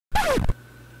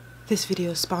This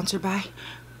video is sponsored by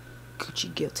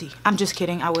Gucci Guilty. I'm just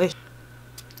kidding, I wish.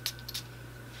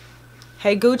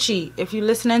 Hey Gucci, if you're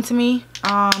listening to me,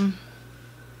 holla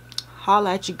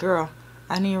at your girl.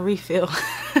 I need a refill.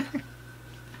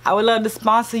 I would love to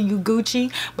sponsor you,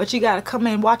 Gucci, but you gotta come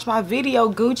and watch my video,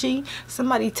 Gucci.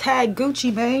 Somebody tag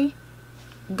Gucci, man.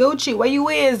 Gucci, where you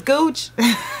is, Gooch?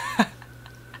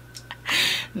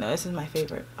 No, this is my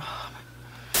favorite. Oh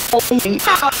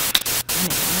my.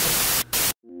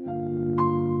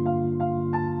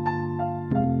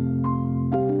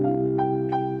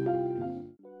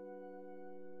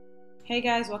 Hey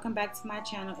guys, welcome back to my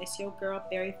channel. It's your girl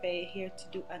BERRYFAE here to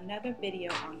do another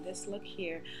video on this look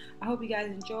here. I hope you guys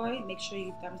enjoy. Make sure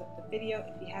you thumbs up the video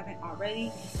if you haven't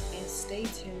already, and stay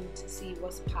tuned to see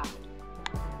what's popping.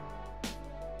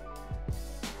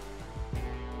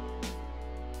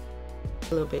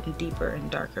 A little bit deeper and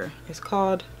darker. It's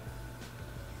called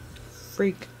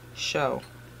Freak Show.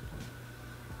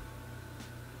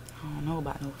 I don't know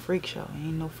about no freak show.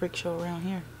 Ain't no freak show around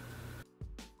here.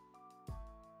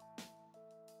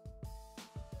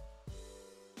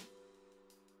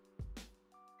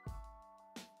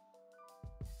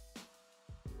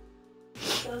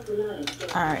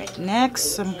 Alright,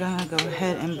 next I'm gonna go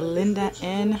ahead and blend that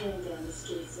in.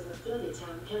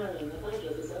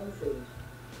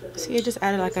 See, I just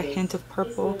added like a hint of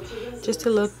purple just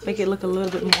to make it look a little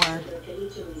bit more,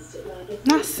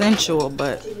 not sensual,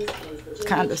 but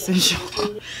kind of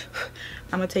sensual.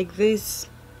 I'm gonna take this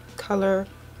color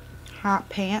Hot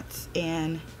Pants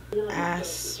and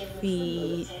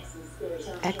Asphyxia.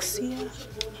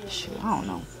 Shoot, I don't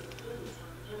know.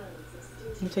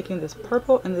 I'm taking this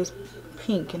purple and this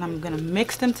pink, and I'm gonna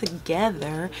mix them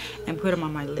together and put them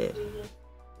on my lid.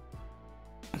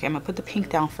 Okay, I'm gonna put the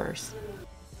pink down first.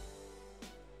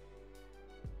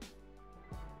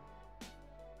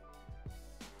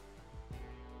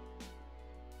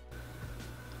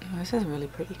 Oh, this is really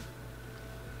pretty.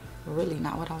 Really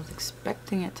not what I was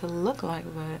expecting it to look like,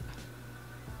 but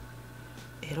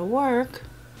it'll work.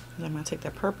 And I'm gonna take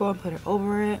that purple and put it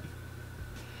over it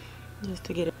just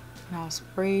to get it. And I'll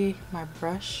spray my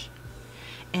brush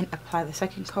and apply the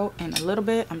second coat, and a little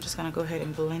bit I'm just gonna go ahead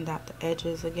and blend out the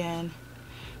edges again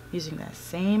using that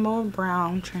same old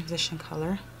brown transition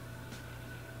color.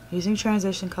 Using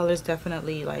transition colors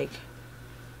definitely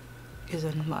is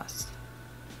a must,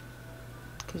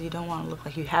 because you don't want to look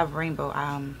like you have rainbow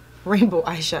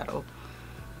eyeshadow.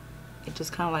 It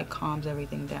just kind of calms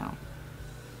everything down.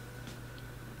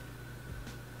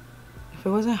 If it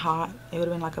wasn't hot, it would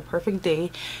have been a perfect day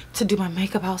to do my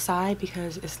makeup outside,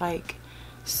 because it's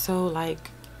so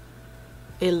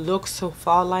it looks so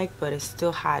fall-like, but it's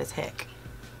still hot as heck.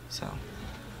 So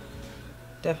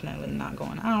definitely not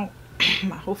going out.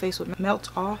 My whole face would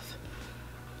melt off.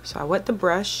 So I wet the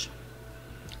brush,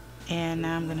 and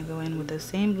now I'm gonna go in with the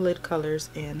same lid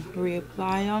colors and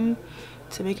reapply them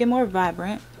to make it more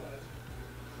vibrant.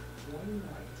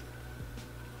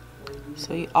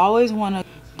 So you always want to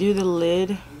do the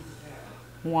lid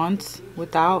once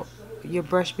without your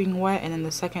brush being wet, and then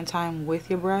the second time with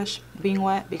your brush being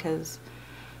wet, because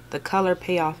the color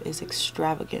payoff is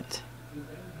extravagant.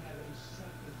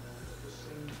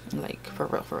 For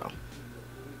real.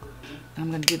 And I'm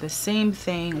going to do the same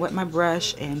thing, wet my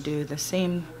brush and do the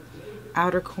same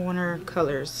outer corner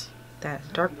colors.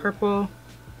 That dark purple.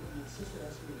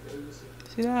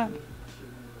 See that?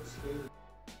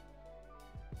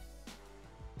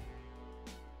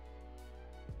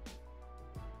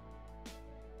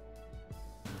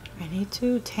 I need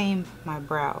to tame my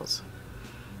brows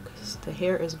because the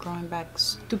hair is growing back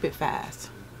stupid fast.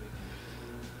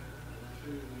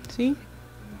 See?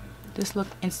 This look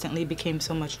instantly became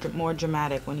so much more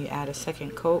dramatic when you add a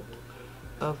second coat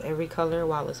of every color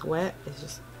while it's wet. It's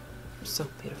just so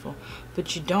beautiful.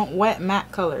 But you don't wet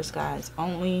matte colors, guys.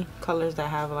 Only colors that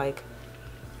have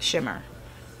shimmer.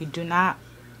 You do not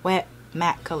wet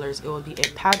matte colors. It will be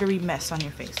a powdery mess on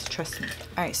your face, trust me.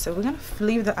 Alright, so we're gonna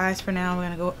leave the eyes for now. We're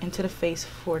gonna go into the face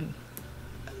for a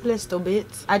little bit.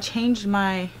 I changed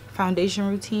my foundation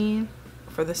routine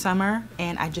for the summer,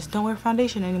 and I just don't wear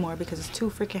foundation anymore because it's too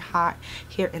freaking hot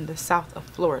here in the south of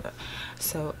Florida.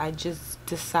 So I just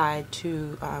decided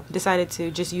to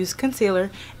just use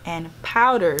concealer and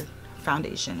powdered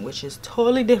foundation, which is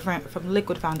totally different from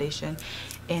liquid foundation,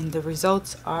 and the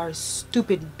results are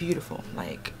stupid beautiful.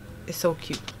 It's so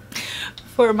cute.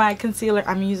 For my concealer,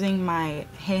 I'm using my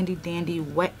handy dandy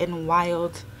Wet n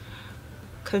Wild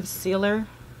concealer,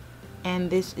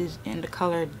 and this is in the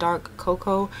color Dark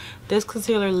Cocoa. This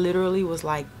concealer literally was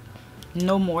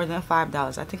no more than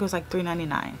 $5. I think it was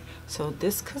 $3.99. So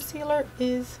this concealer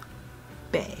is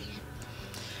bae.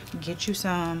 get you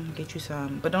some.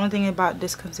 But the only thing about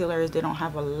this concealer is they don't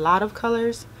have a lot of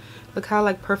colors. Look how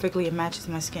like perfectly it matches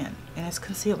my skin, and it's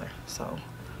concealer, so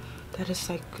that is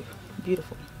like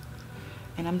beautiful.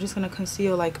 And I'm just gonna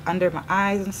conceal like under my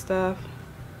eyes and stuff.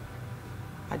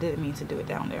 I didn't mean to do it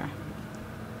down there.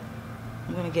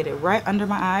 I'm gonna get it right under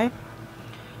my eye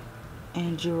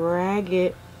and drag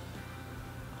it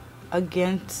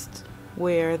against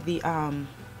where the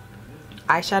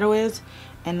eyeshadow is,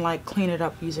 and like clean it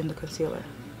up using the concealer.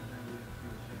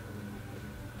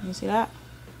 You see that?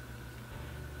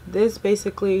 This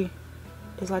basically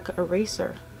is like an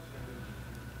eraser.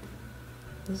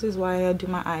 This is why I do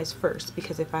my eyes first,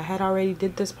 because if I had already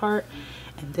did this part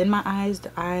and then my eyes,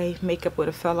 the eye makeup would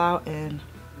have fell out and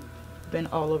been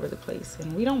all over the place,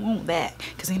 and we don't want that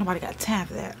because ain't nobody got time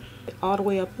for that. All the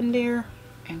way up in there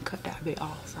and cut that bit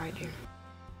off right there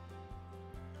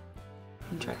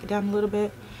and track it down a little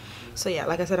bit. So yeah,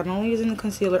 like I said, I'm only using the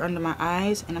concealer under my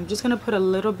eyes, and I'm just gonna put a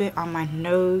little bit on my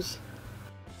nose.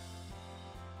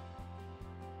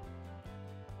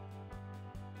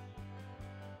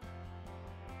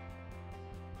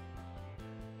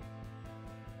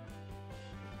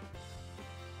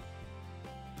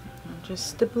 I'm just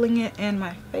stippling it in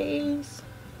my face,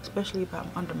 especially about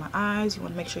under my eyes. You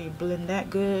want to make sure you blend that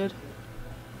good.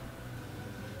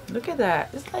 Look at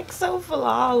that, it's like so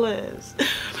flawless.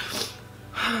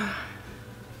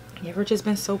 You ever just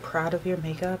been so proud of your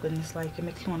makeup and it's like it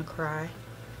makes you want to cry?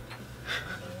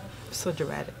 So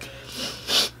dramatic.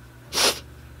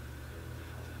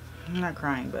 I'm not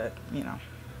crying, but you know,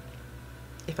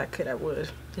 if I could I would.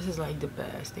 This is like the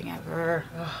best thing ever.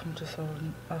 Oh, I'm just so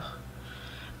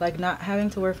like, not having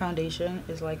to wear foundation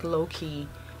is like low-key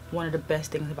one of the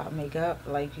best things about makeup.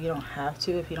 Like, you don't have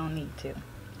to if you don't need to.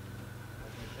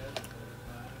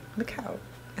 Look how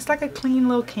it's like a clean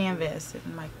little canvas,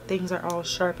 and my things are all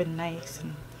sharp and nice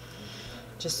and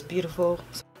just beautiful.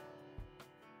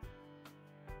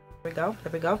 There we go,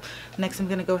 there we go. Next I'm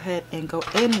gonna go ahead and go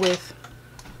in with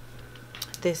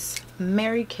this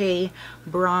Mary Kay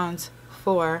Bronze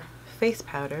 4 face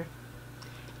powder,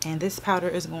 and this powder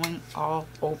is going all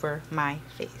over my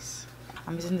face.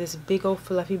 I'm using this big old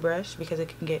fluffy brush because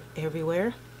it can get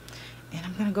everywhere, and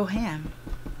I'm gonna go ham.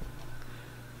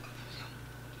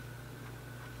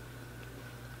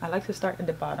 I like to start at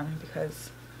the bottom because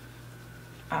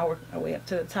I work my way up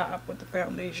to the top with the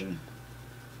foundation.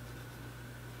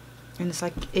 And it's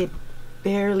like it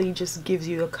barely just gives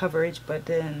you a coverage, but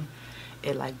then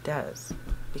it like does,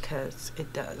 because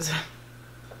it does.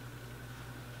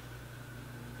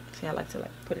 See, I like to like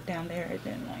put it down there, and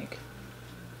then like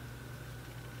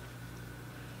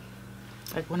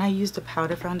when I use the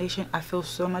powder foundation, I feel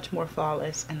so much more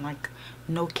flawless and like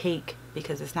no cake,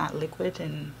 because it's not liquid,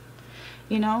 and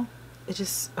you know, it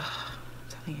just, I'm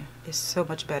telling you, it's so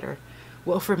much better.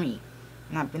 Well, for me,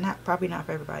 probably not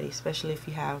for everybody, especially if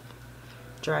you have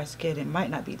dry skin. It might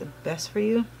not be the best for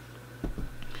you,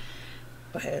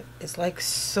 but it's like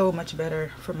so much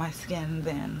better for my skin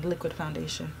than liquid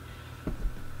foundation.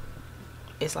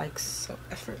 It's like so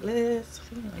effortless.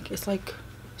 Like it's like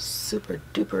super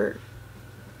duper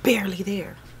barely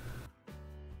there.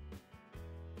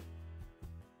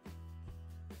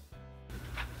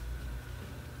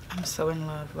 I'm so in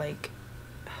love. Like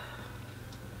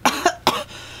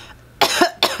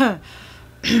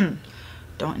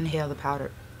don't inhale the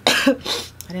powder. I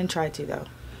didn't try to though. All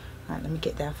right, let me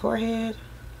get that forehead.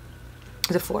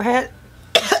 The forehead.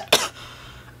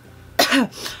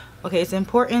 Okay, it's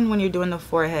important when you're doing the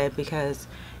forehead because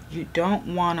you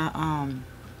don't want to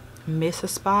miss a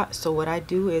spot. So what I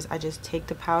do is I just take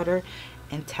the powder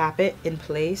and tap it in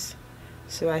place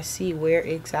so I see where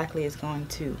exactly it's going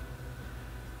to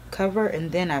cover,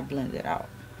 and then I blend it out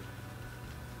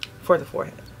for the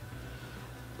forehead.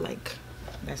 Like,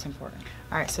 that's important.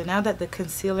 All right, so now that the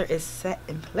concealer is set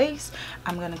in place,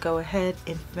 I'm gonna go ahead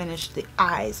and finish the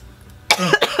eyes.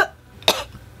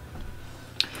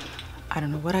 I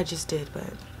don't know what I just did,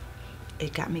 but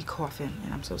it got me coughing,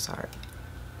 and I'm so sorry.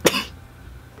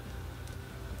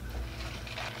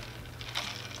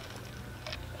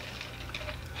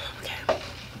 Okay,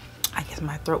 I guess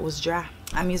my throat was dry.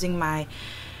 I'm using my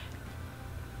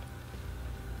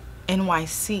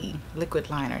NYC liquid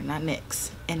liner, not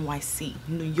NYX, NYC,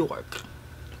 New York.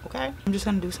 Okay, I'm just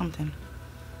gonna do something.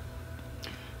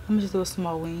 I'm gonna just do a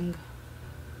small wing.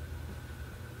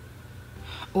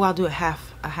 Oh, I'll do a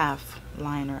half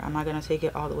liner. I'm not gonna take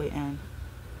it all the way in.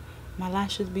 My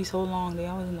lashes be so long, they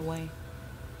always in the way.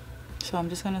 So I'm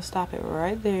just gonna stop it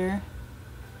right there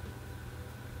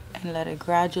and let it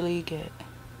gradually get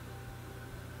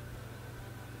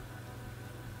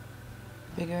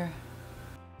bigger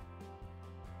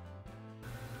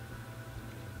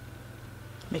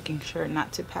making sure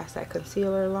not to pass that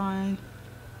concealer line.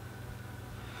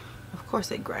 Of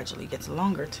course it gradually gets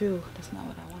longer too. That's not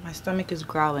what I want. My stomach is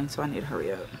growling, so I need to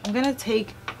hurry up. I'm gonna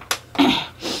take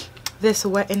this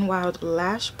Wet n Wild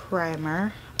lash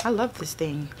primer. I love this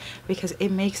thing because it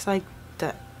makes like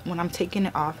when I'm taking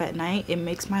it off at night, it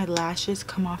makes my lashes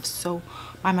come off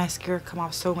my mascara come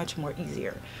off so much more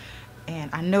easier.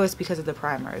 And I know it's because of the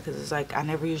primer, because it's like I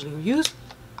never usually use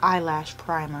eyelash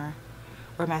primer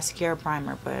or mascara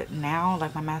primer, but now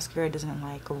like my mascara doesn't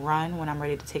like run when I'm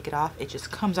ready to take it off. It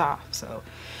just comes off. So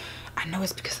I know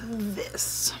it's because of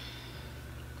this.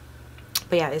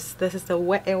 But yeah, this is the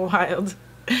Wet n Wild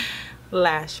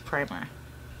lash primer.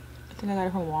 I think I got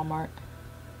it from Walmart.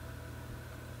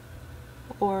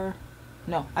 Or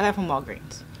no, I got it from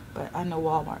Walgreens, but I know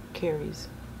Walmart carries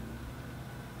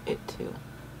it too.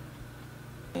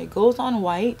 It goes on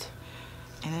white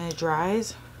and then it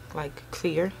dries like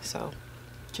clear, so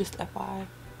just FYI.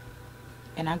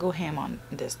 And I go ham on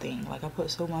this thing, like I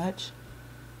put so much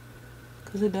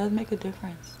because it does make a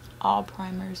difference. All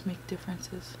primers make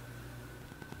differences.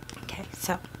 Okay,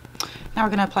 so now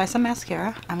we're gonna apply some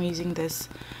mascara. I'm using this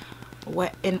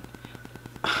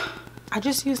I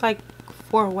just use like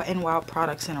 4 Wet n Wild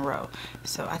products in a row,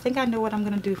 so I think I know what I'm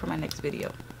gonna do for my next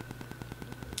video.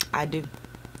 I do.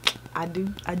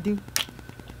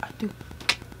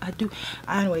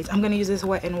 Anyways, I'm gonna use this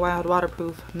Wet n Wild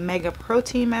waterproof Mega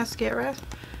Protein mascara.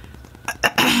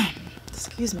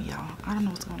 Excuse me, y'all. I don't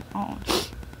know what's going on.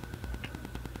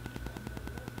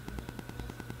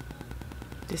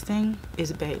 This thing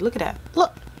is big. Look at that.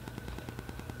 Look.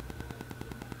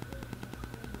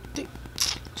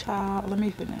 Child, let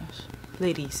me finish.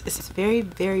 Ladies, it's very,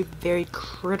 very, very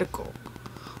critical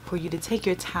for you to take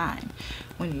your time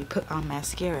when you put on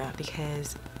mascara,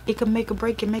 because it can make or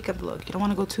break your makeup look. You don't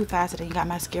want to go too fast and then you got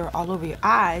mascara all over your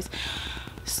eyes.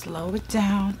 Slow it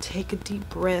down, take a deep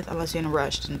breath, unless you're in a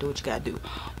rush, then do what you gotta do.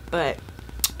 But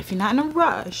if you're not in a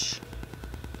rush,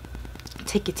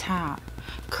 take your time.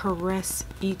 Caress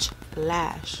each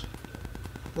lash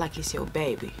like it's your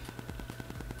baby.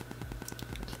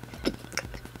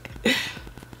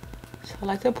 So I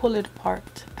like to pull it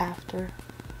apart after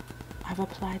I've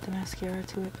applied the mascara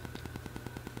to it.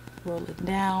 Roll it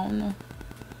down.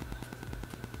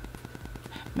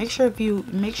 Make sure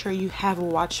you have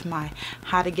watched my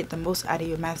how to get the most out of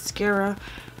your mascara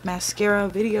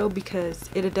video, because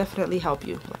it'll definitely help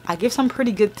you. I give some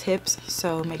pretty good tips,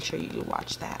 so make sure you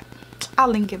watch that. I'll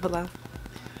link it below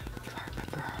if I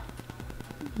remember.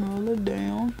 Roll it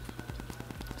down,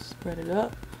 spread it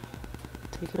up,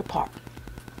 take it apart.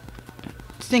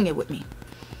 Sing it with me.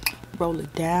 Roll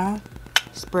it down,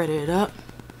 spread it up,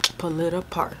 pull it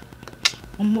apart.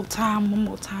 One more time,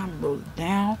 roll it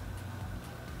down,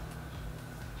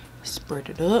 spread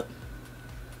it up,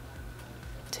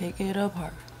 take it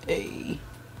apart. Hey,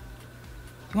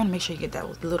 you want to make sure you get that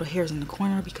with little hairs in the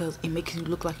corner, because it makes you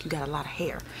look like you got a lot of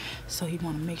hair. So you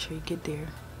want to make sure you get there.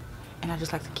 And I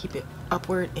just like to keep it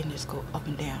upward and just go up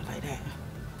and down like that.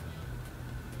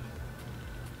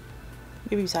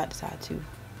 Maybe side to side too.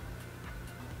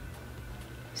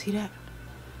 See that?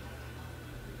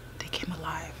 They came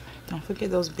alive. Don't forget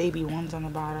those baby ones on the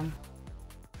bottom.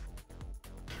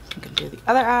 I'm gonna do the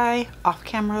other eye off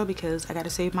camera because I gotta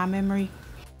save my memory.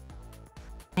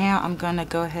 Now I'm gonna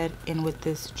go ahead and with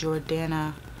this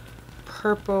Jordana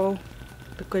purple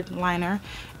liquid liner,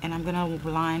 and I'm gonna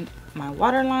line my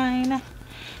waterline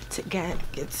to get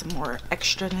some more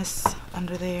extraness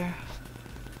under there.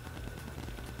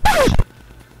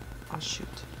 Oh shoot.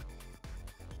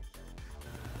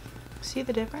 See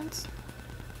the difference?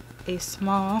 A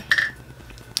small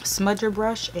smudger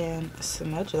brush and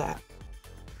smudge that.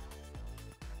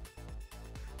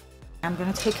 I'm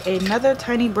gonna take another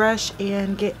tiny brush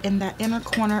and get in that inner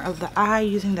corner of the eye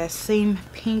using that same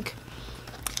pink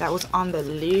that was on the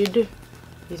lid,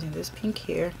 using this pink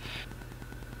here,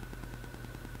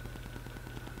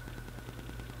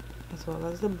 as well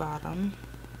as the bottom.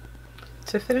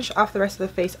 To finish off the rest of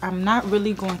the face, I'm not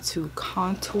really going to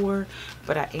contour,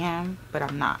 but I am, but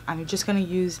I'm not. I'm just gonna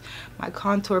use my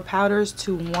contour powders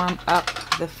to warm up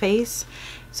the face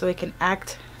so it can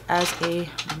act as a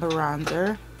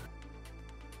bronzer.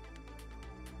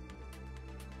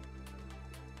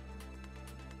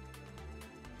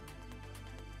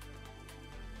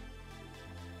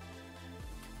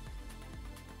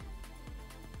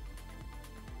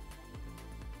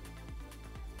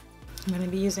 I'm going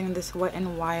to be using this Wet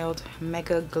n Wild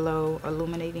Mega Glow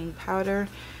Illuminating Powder.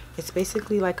 It's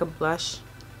basically like a blush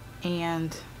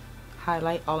and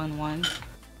highlight all in one.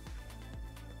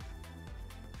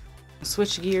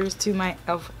 Switch gears to my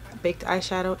e.l.f. Baked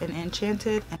Eyeshadow in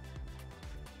Enchanted.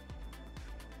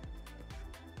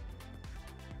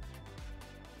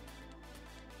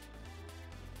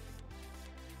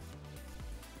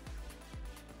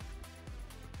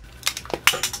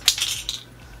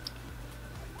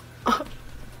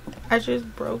 I just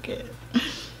broke it. I'm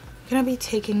gonna be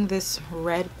taking this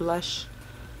red blush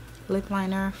lip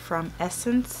liner from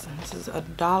Essence. This is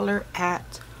 $1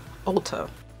 at Ulta.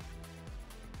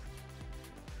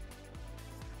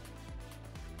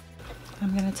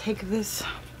 I'm gonna take this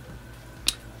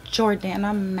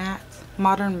Jordana matte,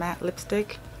 modern matte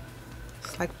lipstick.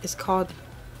 It's called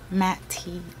Matte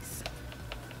Tease.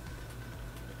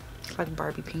 It's like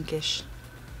Barbie pinkish.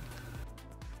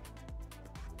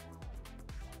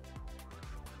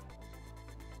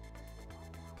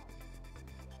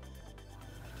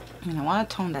 And I want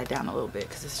to tone that down a little bit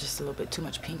because it's just a little bit too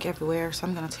much pink everywhere. So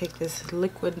I'm going to take this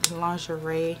liquid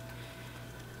lingerie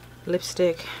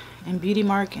lipstick and Beauty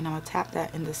Mark, and I'm going to tap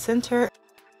that in the center.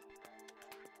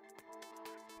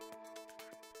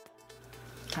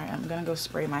 Alright, I'm going to go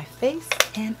spray my face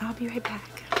and I'll be right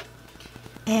back.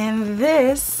 And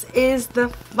this is the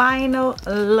final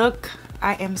look.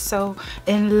 I am so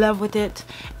in love with it.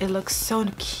 It looks so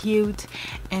cute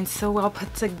and so well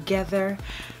put together.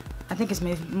 I think it's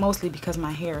mostly because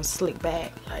my hair is slicked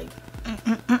back. Like,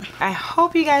 I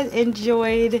hope you guys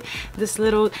enjoyed this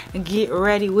little get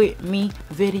ready with me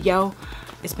video.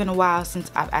 It's been a while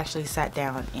since I've actually sat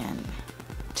down and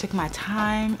took my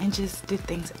time and just did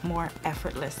things more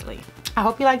effortlessly. I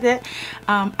hope you liked it.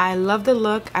 I love the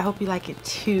look. I hope you like it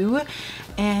too.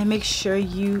 And make sure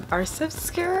you are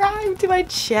subscribed to my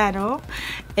channel.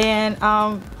 And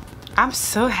I'm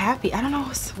so happy. I don't know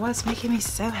what's making me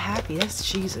so happy. That's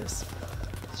Jesus.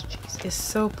 It's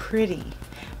so pretty.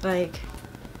 Like,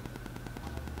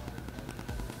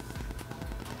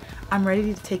 I'm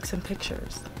ready to take some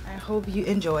pictures. I hope you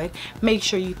enjoyed. Make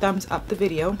sure you thumbs up the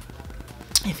video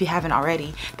if you haven't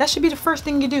already. That should be the first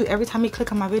thing you do. Every time you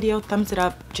click on my video, thumbs it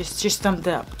up. Just thumbs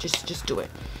it up. Just do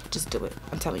it. Just do it.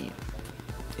 I'm telling you.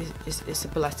 It's a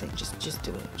blessing. Just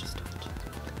do it. Just do it.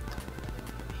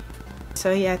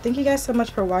 So yeah, thank you guys so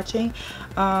much for watching.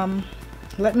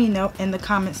 Let me know in the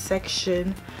comment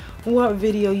section what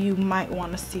video you might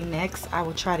want to see next. I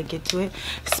will try to get to it.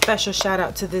 Special shout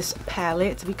out to this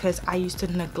palette because I used to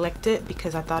neglect it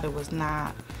because I thought it was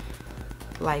not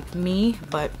like me,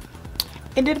 but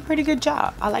it did a pretty good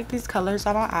job. I like these colors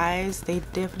on my eyes. They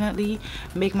definitely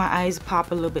make my eyes pop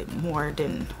a little bit more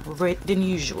than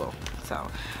usual. So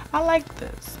I like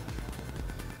this.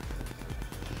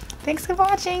 Thanks for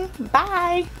watching.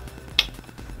 Bye.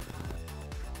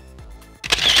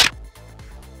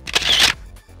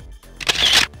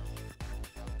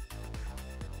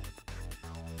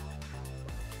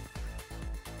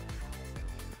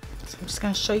 So I'm just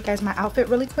gonna show you guys my outfit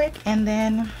really quick and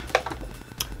then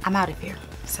I'm out of here.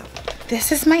 So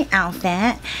this is my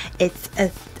outfit. It's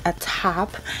a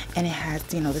top and it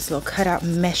has, you know, this little cutout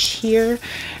mesh here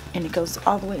and it goes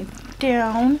all the way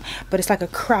down, but it's like a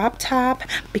crop top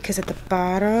because at the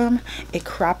bottom it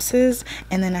cropses,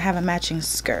 and then I have a matching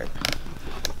skirt.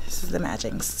 This is the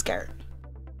matching skirt.